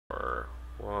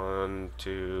1,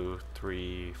 2,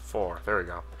 3, 4. There we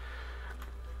go.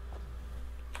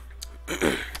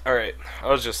 Alright, I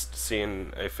was just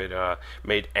seeing if it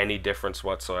made any difference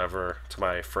whatsoever to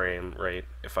my frame rate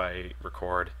if I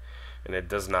record, and it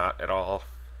does not at all.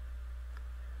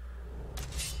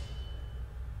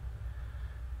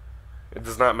 It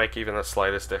does not make even the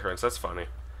slightest difference. That's funny.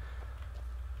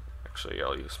 Actually,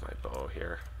 I'll use my bow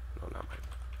here. No, not my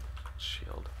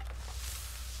shield.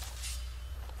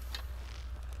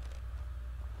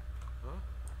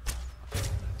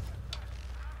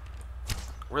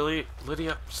 Really?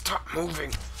 Lydia, stop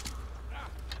moving!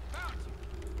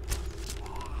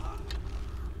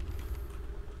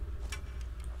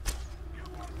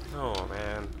 Oh,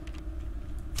 man.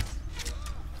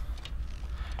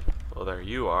 Well, there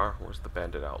you are. Where's the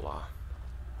bandit outlaw?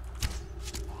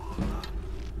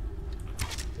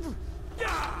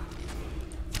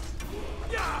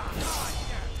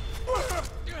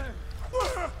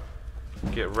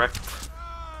 Get wrecked.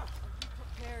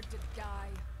 Prepared to die.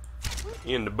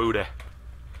 In the booty.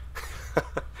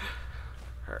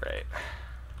 Alright.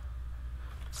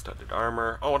 Studded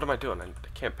armor. Oh, what am I doing? I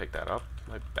can't pick that up.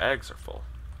 My bags are full.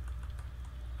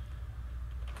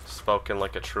 Spoken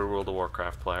like a true World of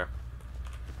Warcraft player.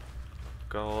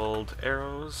 Gold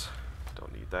arrows.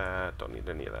 Don't need that. Don't need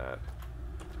any of that.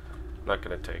 I'm not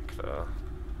gonna take the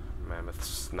mammoth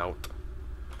snout.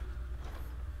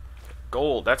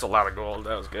 Gold. That's a lot of gold.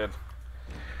 That was good.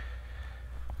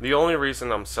 The only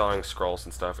reason I'm selling scrolls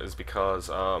and stuff is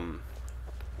because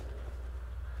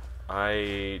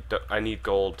I need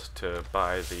gold to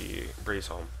buy the breeze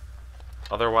home.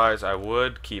 Otherwise, I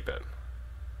would keep it.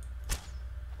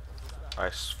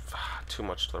 Too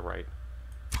much to the right.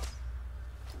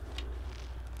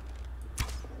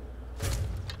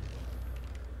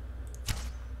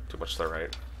 Too much to the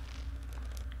right.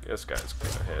 This guy's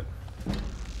gonna hit.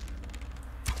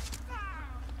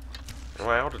 Am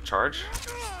I out of charge?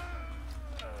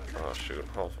 Oh shoot,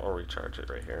 I'll recharge it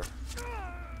right here.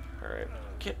 Alright.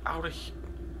 Get out of here.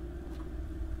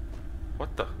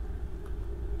 What the?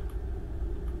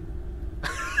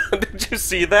 Did you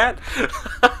see that?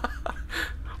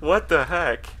 What the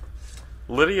heck?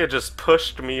 Lydia just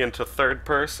pushed me into third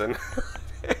person.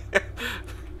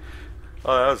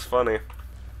 Oh, that was funny.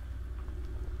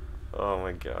 Oh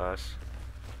my gosh.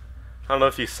 I don't know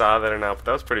if you saw that or not, but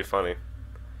that was pretty funny.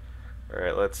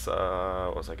 Alright, let's,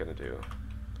 what was I gonna do?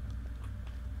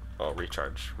 Oh,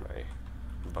 recharge my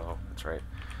bow, that's right.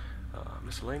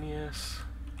 Miscellaneous,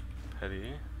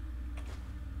 petty.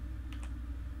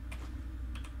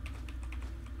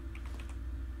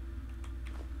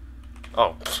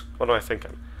 Oh, what am I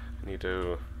thinking? I need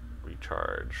to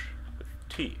recharge with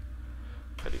T.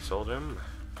 Petty sold him,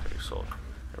 petty sold.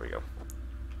 There we go.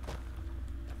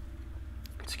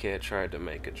 This kid tried to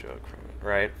make a joke from it,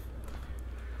 right?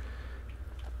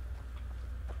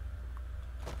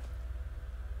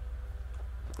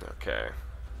 Okay.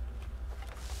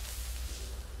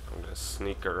 I'm gonna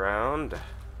sneak around.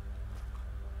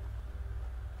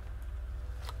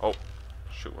 Oh,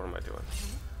 shoot, what am I doing?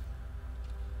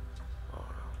 Oh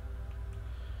no.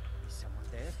 Is someone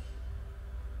there?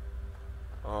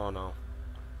 Oh no.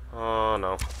 Oh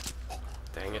no.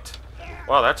 Dang it.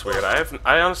 Wow, that's weird.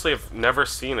 I honestly have never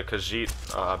seen a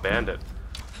Khajiit bandit.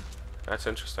 That's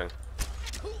interesting.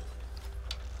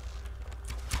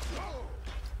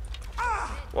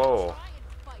 Whoa.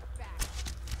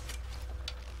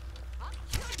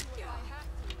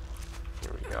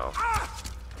 Here we go.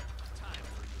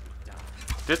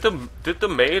 Did the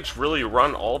mage really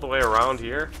run all the way around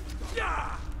here?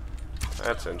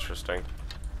 That's interesting.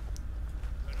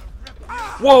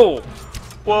 Whoa!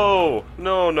 Whoa!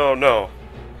 No, no, no.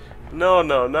 No,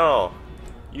 no, no.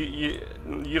 You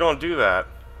don't do that.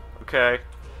 Okay?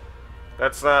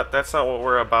 That's not what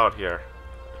we're about here.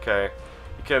 Okay?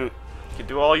 You can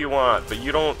do all you want, but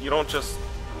you don't just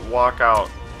walk out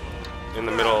in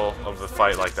the middle of the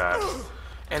fight like that.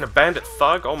 And a bandit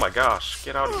thug? Oh my gosh.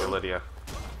 Get out of here, Lydia.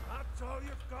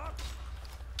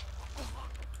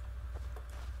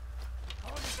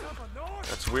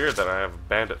 That's weird that I have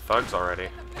bandit thugs already.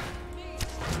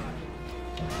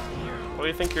 What do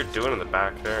you think you're doing in the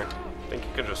back there? Think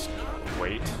you can just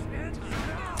wait?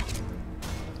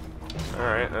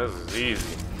 Alright, this is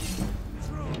easy.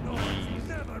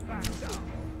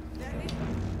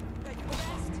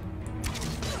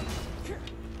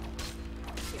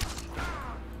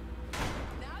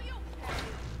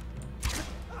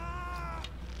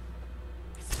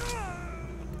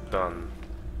 Done.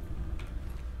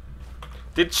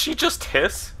 Did she just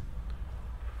hiss?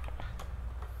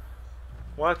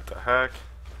 What the heck?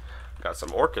 Got some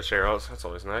orcish arrows, that's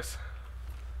always nice.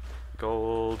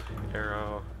 gold,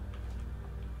 arrow.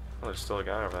 Oh, there's still a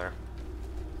guy over there.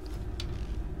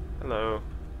 Hello.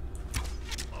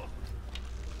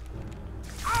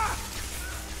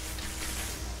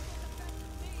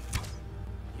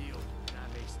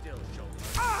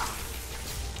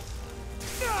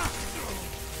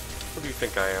 Who do you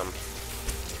think I am?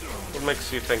 What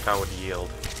makes you think I would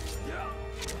yield?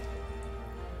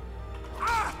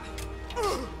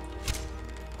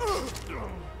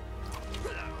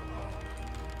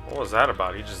 What was that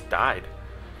about? He just died.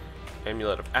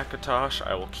 Amulet of Akatosh.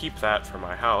 I will keep that for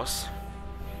my house.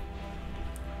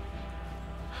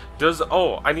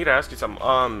 Oh, I need to ask you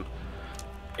something.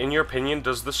 In your opinion,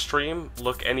 does the stream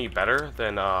look any better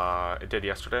than it did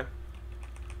yesterday?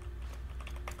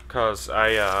 Because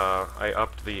I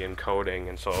upped the encoding,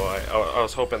 and so I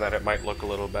was hoping that it might look a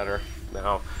little better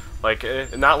now. Like,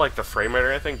 not like the frame rate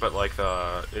or anything, but like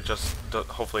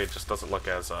hopefully it just doesn't look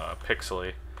as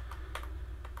pixely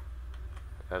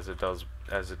as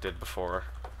it did before.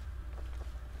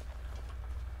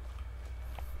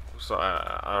 So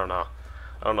I don't know.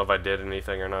 I don't know if I did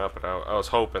anything or not, but I was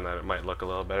hoping that it might look a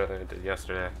little better than it did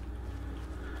yesterday.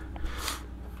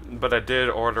 But I did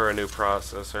order a new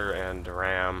processor and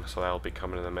RAM, so that'll be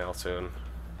coming in the mail soon.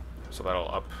 So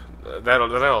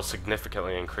that'll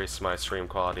significantly increase my stream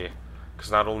quality,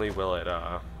 because not only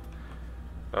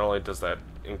does that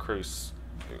increase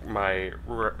my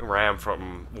RAM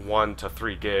from 1 to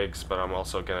 3 gigs, but I'm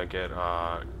also gonna get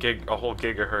a whole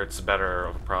gigahertz better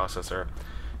of a processor,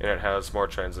 and it has more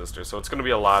transistors, so it's gonna be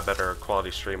a lot better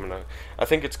quality stream. And I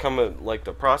think it's coming, like,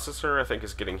 the processor I think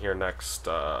is getting here next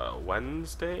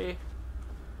Wednesday,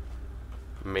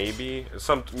 maybe.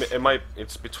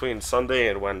 It's between Sunday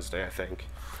and Wednesday, I think,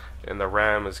 and the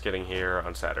RAM is getting here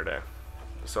on Saturday,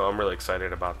 so I'm really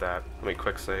excited about that. Let me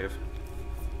quick save.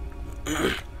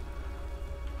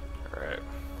 Alright,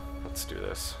 let's do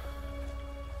this.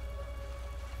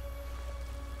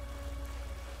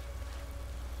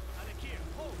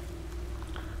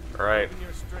 Alright,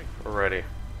 we're ready.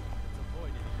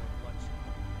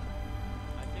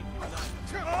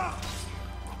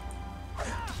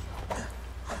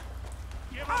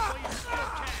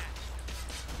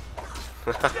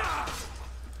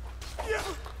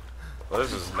 Well,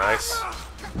 this is nice.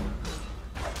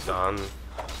 Done,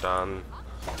 done,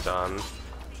 done.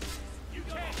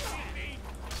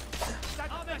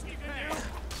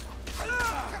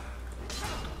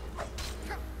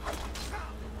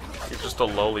 You're just a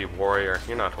lowly warrior.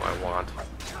 You're not who I want.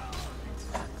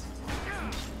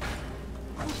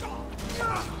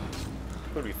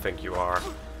 Who do you think you are,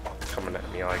 coming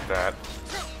at me like that?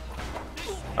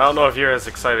 I don't know if you're as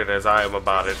excited as I am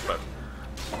about it, but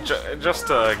just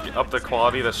to up the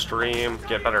quality of the stream,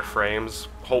 get better frames,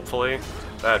 hopefully,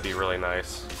 that'd be really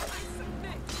nice.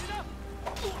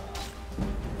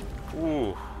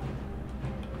 Ooh.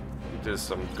 He did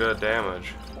some good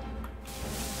damage.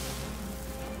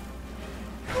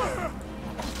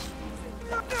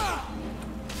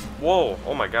 Whoa,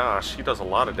 oh my gosh, he does a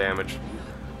lot of damage.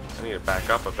 I need to back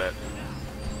up a bit.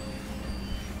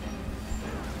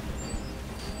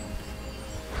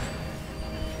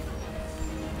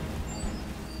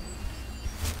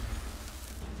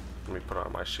 Let me put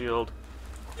on my shield.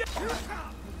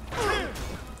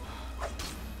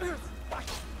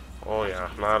 Oh yeah,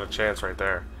 not a chance right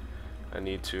there. I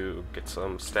need to get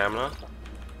some stamina.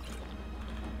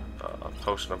 A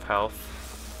potion of health.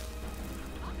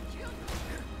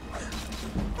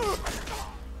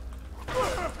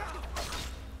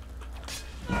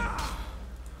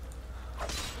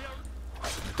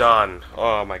 Done.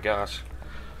 Oh my gosh.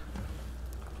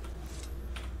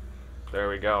 There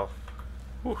we go.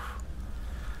 Whew.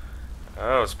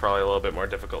 That was probably a little bit more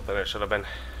difficult than it should have been.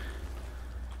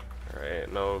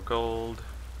 Alright, no gold.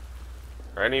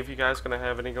 Are any of you guys gonna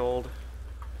have any gold?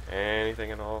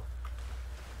 Anything at all?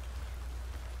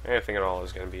 Anything at all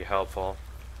is gonna be helpful.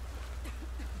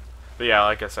 But yeah,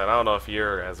 like I said, I don't know if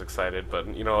you're as excited,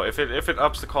 but you know, if it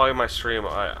ups the quality of my stream,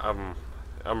 I'm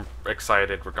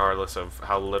excited regardless of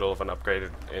how little of an upgrade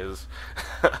it is.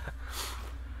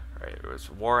 Alright, it was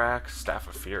War Axe, Staff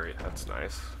of Fury, that's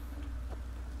nice.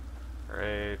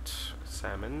 Alright,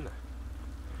 salmon.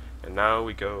 And now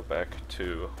we go back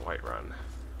to Whiterun.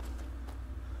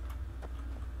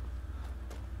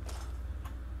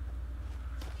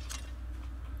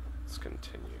 Let's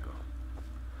continue.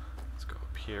 Let's go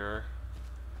up here.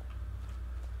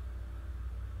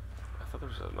 I thought there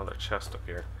was another chest up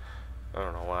here. I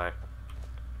don't know why.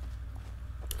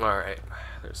 Alright,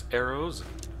 there's arrows.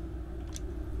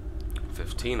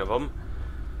 15 of them.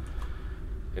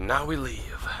 And now we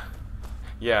leave.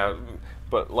 Yeah,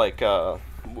 but like,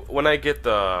 when I get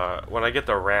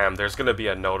the RAM, there's gonna be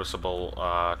a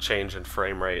noticeable change in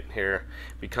frame rate here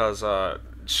because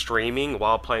streaming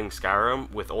while playing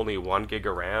Skyrim with only 1 gig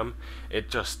of RAM, it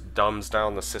just dumbs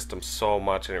down the system so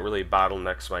much, and it really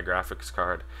bottlenecks my graphics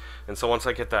card. And so once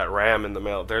I get that RAM in the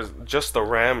mail, there's just the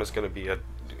RAM is gonna be a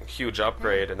huge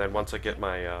upgrade, and then once I get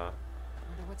my Wonder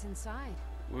what's inside.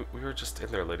 we were just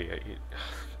in there, Lydia.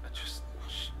 Just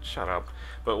shut up.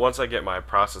 But once I get my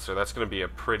processor, that's going to be a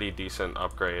pretty decent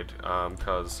upgrade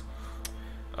because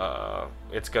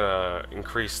it's going to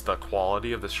increase the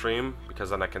quality of the stream because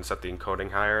then I can set the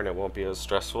encoding higher and it won't be as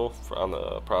stressful on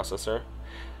the processor.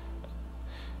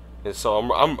 And so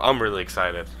I'm really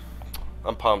excited.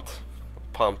 I'm pumped.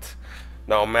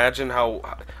 Now imagine how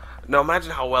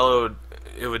well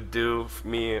it would do for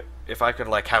me if I could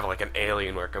like have like an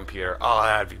Alienware computer. Oh,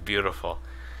 that'd be beautiful.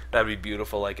 That'd be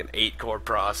beautiful, like an 8-core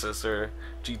processor,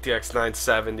 GTX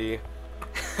 970,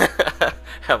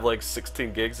 have like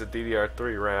 16 gigs of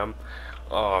DDR3 RAM.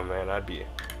 Oh man, I'd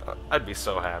be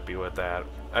so happy with that.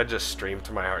 I'd just stream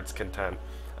to my heart's content.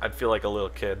 I'd feel like a little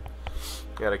kid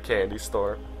at a candy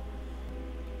store.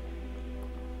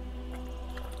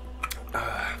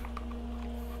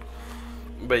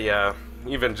 But yeah,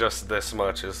 even just this small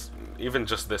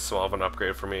of an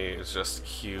upgrade for me is just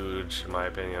huge in my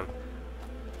opinion.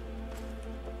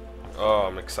 Oh,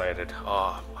 I'm excited.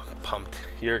 Oh, I'm pumped.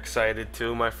 You're excited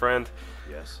too, my friend?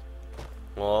 Yes.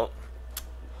 Well,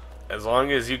 as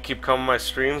long as you keep coming my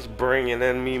streams, bringing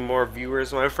in me more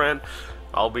viewers, my friend,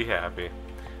 I'll be happy.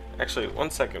 Actually, one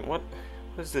second. What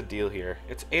is the deal here?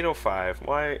 It's 8:05.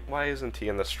 Why isn't he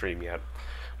in the stream yet?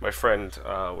 My friend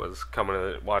was coming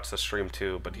to watch the stream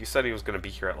too, but he said he was going to be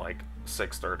here at like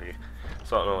 6:30.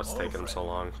 So I don't know what's taking him so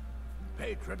long.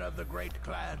 Patron of the great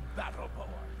clan Battleborn.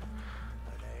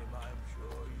 A name I'm sure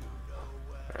you know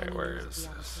well. Alright, where is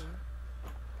this?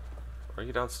 Are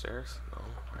you downstairs? No.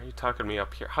 Why are you talking to me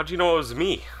up here? How'd you know it was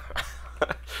me?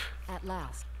 At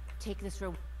last, take this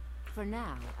road. For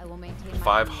now, I will maintain my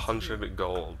 500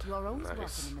 gold. You are always Nice.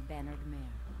 welcome in the Bannered Mare.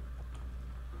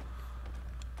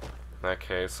 In that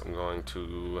case, I'm going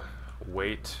to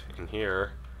wait in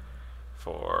here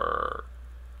for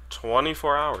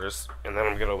 24 hours, and then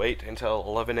I'm going to wait until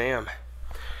 11 a.m.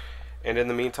 And in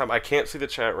the meantime, I can't see the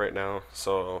chat right now,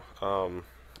 so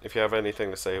if you have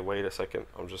anything to say, wait a second.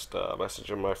 I'm just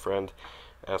messaging my friend,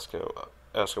 ask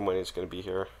him when he's going to be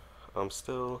here. I'm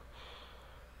still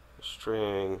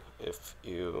streaming if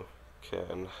you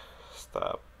can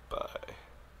stop by.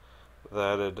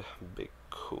 That'd be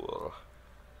cool.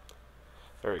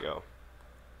 There we go.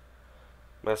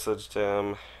 Messaged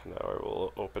him. Now I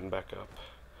will open back up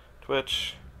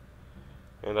Twitch.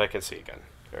 And I can see again.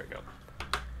 There we go.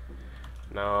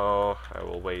 Now I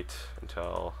will wait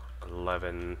until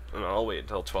 11. No, I'll wait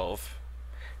until 12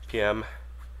 p.m.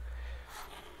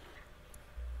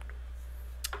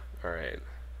 Alright.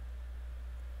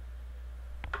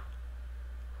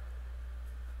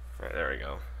 Alright, there we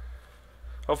go.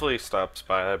 Hopefully he stops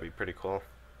by. That'd be pretty cool.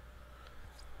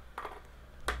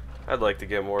 I'd like to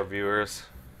get more viewers.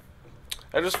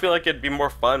 I just feel like it'd be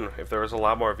more fun if there was a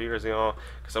lot more viewers, you know,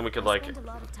 because then we could like,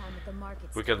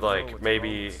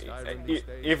 maybe,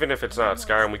 even if it's not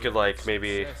Skyrim, we could like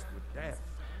maybe,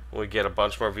 when we get a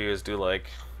bunch more viewers, do like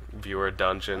viewer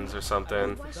dungeons or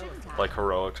something, like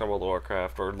heroics on World of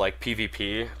Warcraft, or like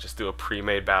PvP, just do a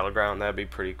pre-made battleground. That'd be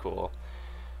pretty cool.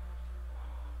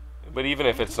 But even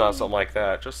if it's not something like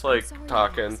that, just like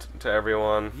talking to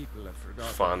everyone,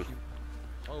 fun.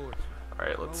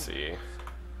 Alright, let's see.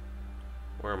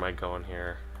 Where am I going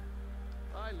here?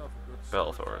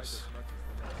 Belthor's.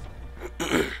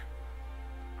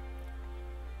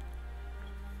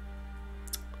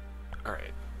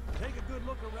 Alright. Take a good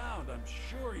look around. I'm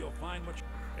sure you'll find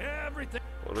everything.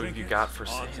 What have you got for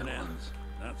sale? Odds and ends,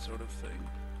 that sort of thing.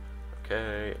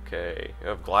 Okay, okay. You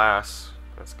have glass.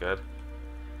 That's good.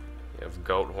 You have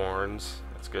goat horns.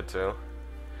 That's good too.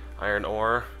 Iron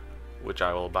ore, which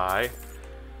I will buy.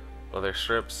 Leather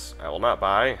strips, I will not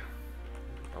buy.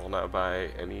 I will not buy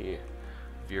any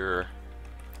of your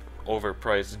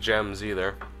overpriced gems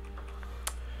either.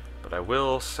 But I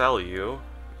will sell you.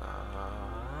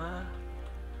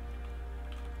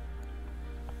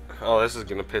 Oh, this is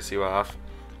gonna piss you off.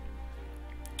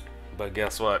 But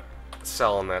guess what?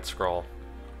 Selling that scroll.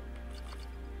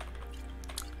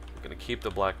 I'm gonna keep the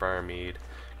Blackbriar Mead.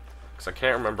 Because I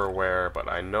can't remember where, but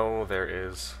I know there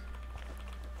is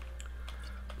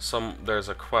there's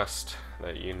a quest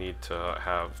that you need to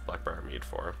have Blackbriar Mead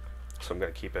for, so I'm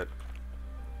gonna keep it.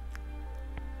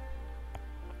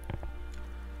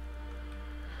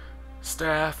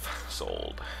 Staff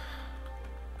sold.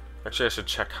 Actually, I should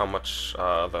check how much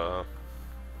the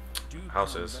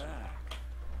houses.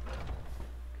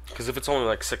 Because if it's only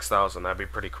like 6,000, that'd be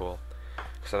pretty cool.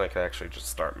 Because then I could actually just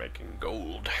start making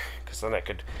gold. Because then I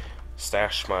could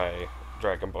stash my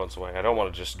dragon bones away. I don't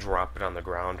want to just drop it on the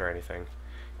ground or anything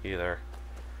either.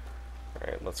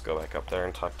 Alright, let's go back up there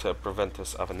and talk to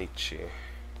Proventus Avenici.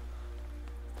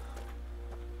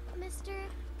 Mister,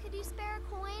 could you spare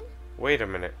a coin? Wait a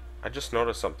minute. I just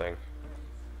noticed something.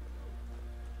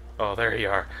 Oh, there you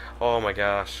are. Oh my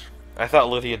gosh. I thought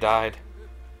Lydia died.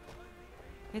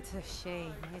 It's a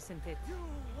shame, isn't it?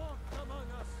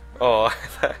 Oh,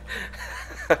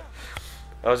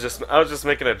 I was just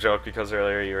making a joke because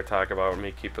earlier you were talking about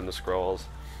me keeping the scrolls.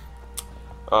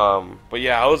 But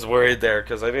yeah, I was worried there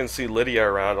because I didn't see Lydia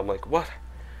around. I'm like, what?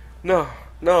 No,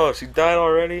 she died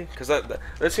already? Because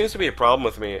that seems to be a problem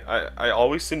with me. I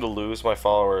always seem to lose my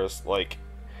followers like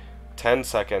 10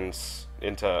 seconds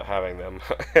into having them.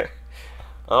 I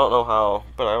don't know how,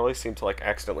 but I always seem to like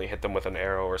accidentally hit them with an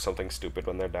arrow or something stupid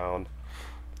when they're down.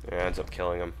 And it ends up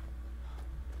killing them.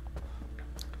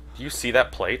 Do you see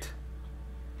that plate?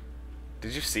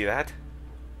 Did you see that?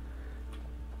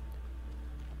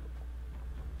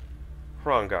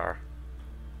 Hrongar.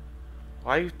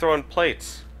 Why are you throwing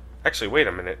plates? Actually, wait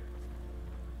a minute.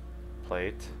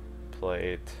 Plate.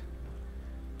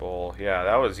 Bowl. Yeah,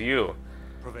 that was you.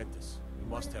 Proventus, you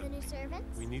One must of the help new me.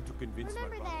 servants? We need to convince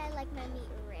Remember my that brother. I like my meat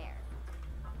rare.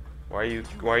 Why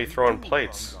are you throwing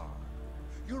plates?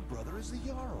 Your brother is the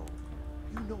Jarl.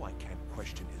 You know I can't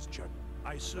question his judgment.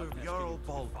 I serve Jarl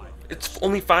Baldwin. It's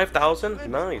only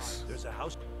 5,000? Nice. There's a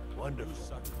house.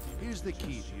 Wonderful. Here's the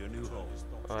key to your new home.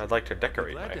 I'd like to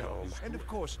decorate Glad my to help home. you. And of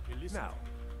course, now,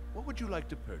 what would you like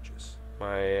to purchase?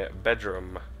 My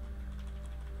bedroom.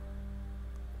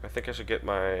 I think I should get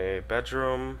my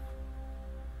bedroom.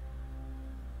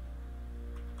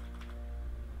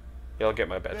 Yeah, I'll get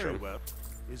my Very bedroom. well.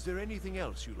 Is there anything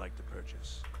else you'd like to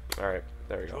purchase? Alright,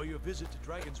 there we Enjoy go. your visit to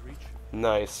Dragon's Reach.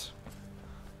 Nice.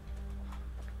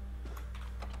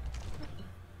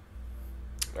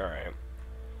 Alright.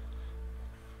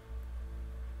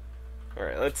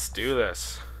 Alright, let's do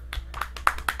this.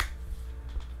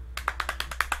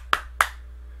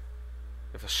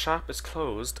 If a shop is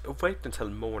closed, wait until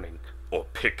morning. Or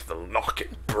pick the lock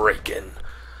and break in.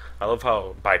 I love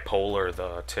how bipolar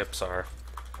the tips are.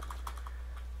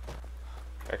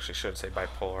 Actually, I shouldn't say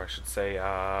bipolar. I should say,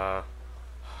 well,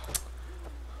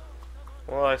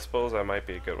 I suppose that might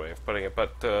be a good way of putting it,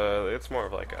 but it's more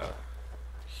of like a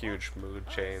huge mood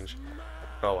change.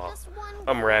 Oh well. Just one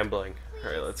I'm gold, rambling. please.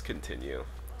 Alright, let's continue.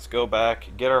 Let's go back,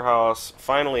 get our house,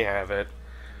 finally have it.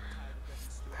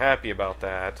 Happy about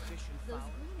that. Those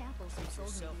green apples you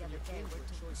sold me the other day were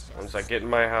delicious. Once I get in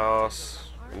my house,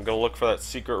 I'm gonna look for that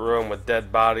secret room with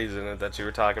dead bodies in it that you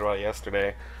were talking about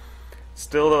yesterday.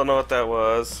 Still don't know what that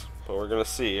was, but we're gonna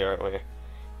see, aren't we?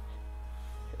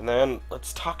 And then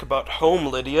let's talk about home,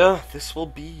 Lydia. This will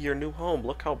be your new home.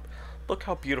 Look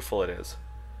how beautiful it is.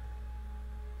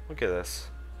 Look at this.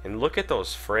 And look at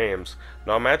those frames.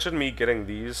 Now imagine me getting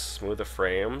these smoother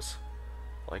frames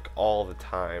like all the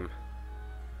time.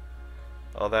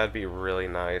 Oh, that'd be really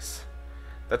nice.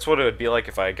 That's what it would be like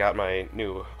if I got my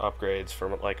new upgrades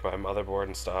from like my motherboard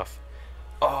and stuff.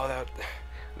 Oh, that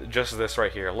just this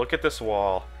right here. Look at this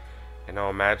wall. And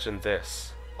now imagine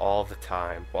this all the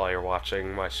time while you're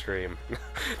watching my stream.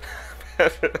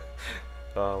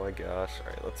 Oh my gosh.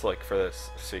 Alright, let's look for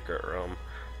this secret room.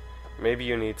 Maybe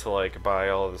you need to like buy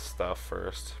all this stuff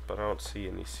first, but I don't see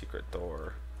any secret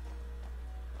door.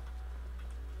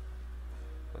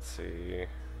 Let's see.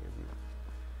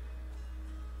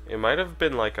 It might have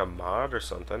been like a mod or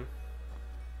something.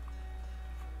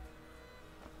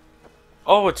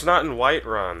 Oh, it's not in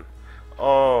Whiterun.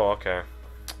 Oh, okay.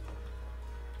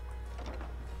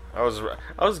 I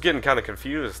was getting kind of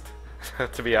confused,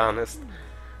 to be honest.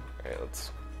 Alright,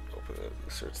 let's open it,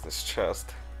 search this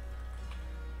chest.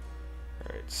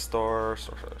 Alright, store.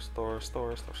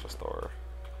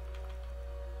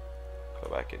 Go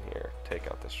back in here, take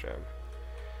out this gem.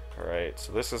 Alright,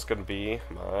 so this is gonna be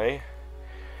my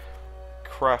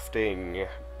crafting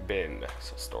bin.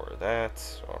 So store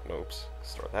that. Oh, nope.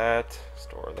 Store that.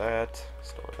 Store that.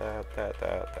 Store that.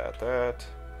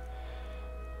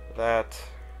 That.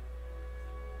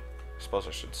 I suppose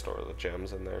I should store the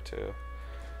gems in there too.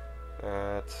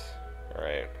 That.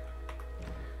 Alright.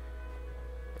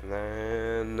 And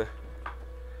then...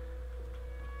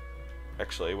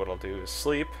 Actually, what I'll do is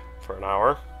sleep for an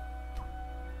hour.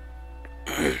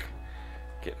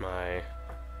 Get my...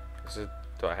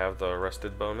 Do I have the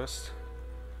rested bonus?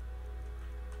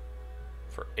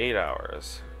 For 8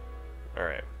 hours.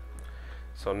 Alright.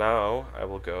 So now I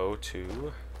will go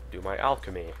to do my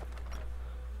alchemy.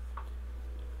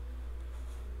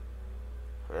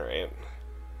 Alright.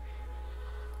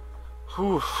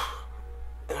 Whew.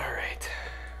 Alright.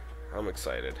 I'm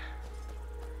excited.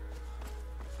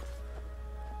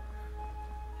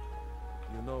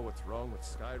 You know what's wrong with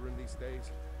Skyrim these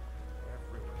days?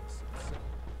 Everyone's sick.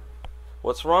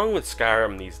 What's wrong with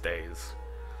Skyrim these days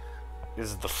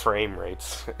is the frame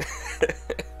rates. Take a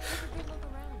good look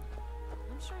around.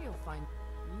 I'm sure you'll find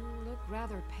you look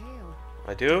rather pale.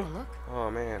 I do? Take a look.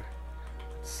 Oh man.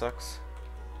 Sucks.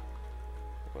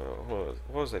 Well,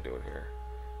 what was I doing here?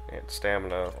 And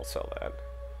stamina, I'll sell that.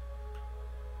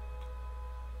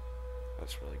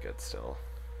 That's really good still.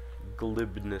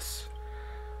 Glibness.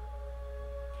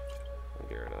 I'll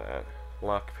get rid of that.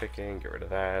 Lock picking, get rid of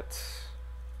that.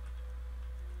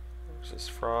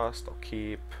 Resist frost, I'll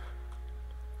keep.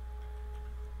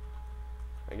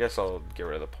 I guess I'll get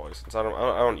rid of the poisons. I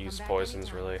don't use Come back poisons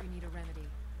anytime really. if you need a remedy.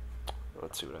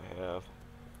 Let's see what I have.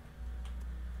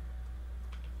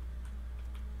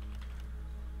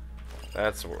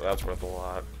 That's worth a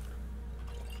lot.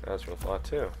 That's worth a lot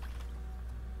too.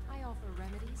 I offer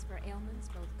remedies for ailments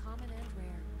both common and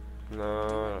rare. No,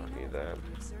 Do I let don't me need know if that. you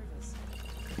need service.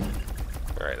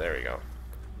 Alright, there we go.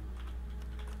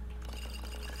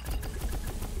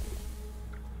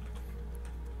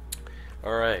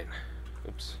 Alright.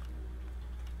 Oops.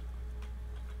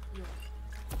 Your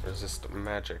Resist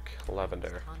magic.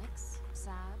 Lavender. tonics,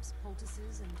 salves,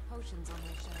 poultices, and potions on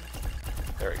their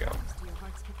shelf. There we go. Thanks to your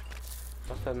heart's con-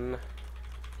 Nothing.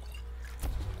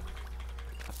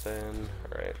 Nothing.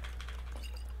 Alright.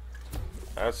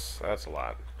 That's a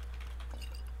lot.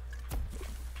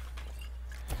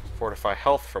 Fortify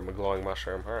health from a glowing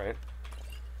mushroom. Alright.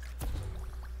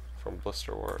 From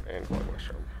blister wart and glowing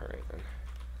mushroom. Alright then.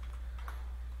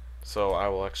 So I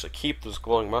will actually keep those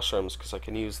glowing mushrooms because I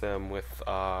can use them with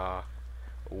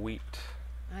wheat.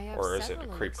 I have Or is it a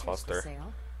several creep elixirs for cluster?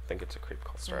 sale. I think it's a creep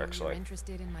cluster So you're actually.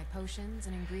 interested in my potions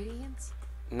and ingredients?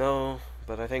 No,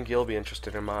 but I think you'll be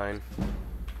interested in mine. Oh,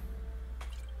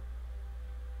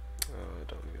 I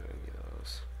don't need any of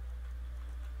those.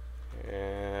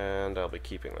 And I'll be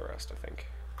keeping the rest, I think.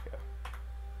 Yeah.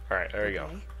 Alright, there you go.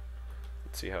 Okay.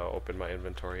 Let's see how open my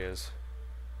inventory is.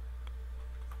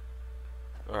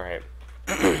 Alright.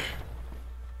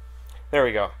 There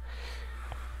we go.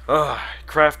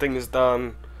 Crafting is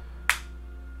done.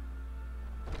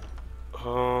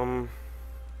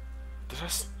 Did I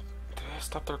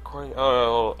stop the recording?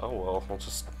 Oh well, I'll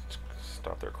just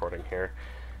stop the recording here.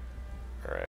 Alright.